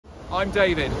I'm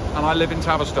David and I live in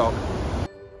Tavistock.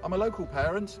 I'm a local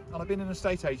parent and I've been an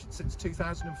estate agent since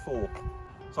 2004.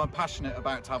 So I'm passionate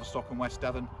about Tavistock and West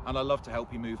Devon and I love to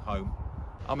help you move home.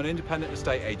 I'm an independent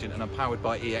estate agent and I'm powered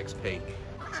by eXp.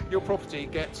 Your property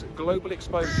gets global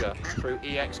exposure through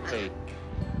eXp.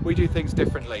 We do things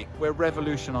differently. We're a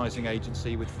revolutionising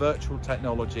agency with virtual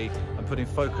technology and putting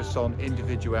focus on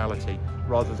individuality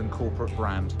rather than corporate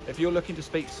brand. If you're looking to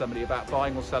speak to somebody about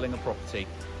buying or selling a property,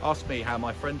 ask me how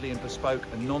my friendly and bespoke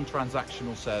and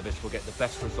non-transactional service will get the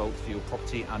best results for your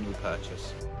property and your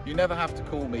purchase. You never have to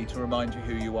call me to remind you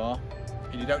who you are,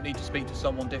 and you don't need to speak to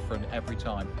someone different every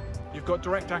time. You've got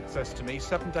direct access to me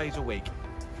 7 days a week.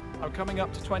 I'm coming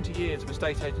up to 20 years of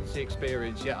estate agency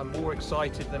experience, yet I'm more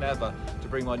excited than ever to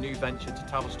bring my new venture to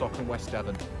Tavistock and West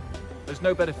Devon. There's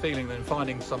no better feeling than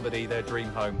finding somebody their dream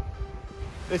home.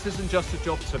 This isn't just a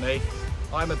job to me,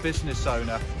 I'm a business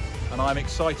owner and I'm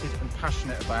excited and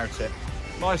passionate about it.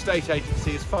 My estate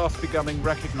agency is fast becoming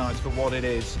recognised for what it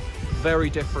is, very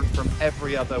different from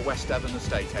every other West Devon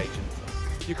estate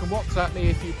agent. You can WhatsApp me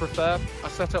if you prefer. I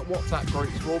set up WhatsApp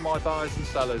groups for all my buyers and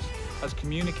sellers, as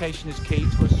communication is key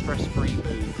to a stress-free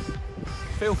move.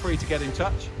 Feel free to get in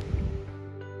touch.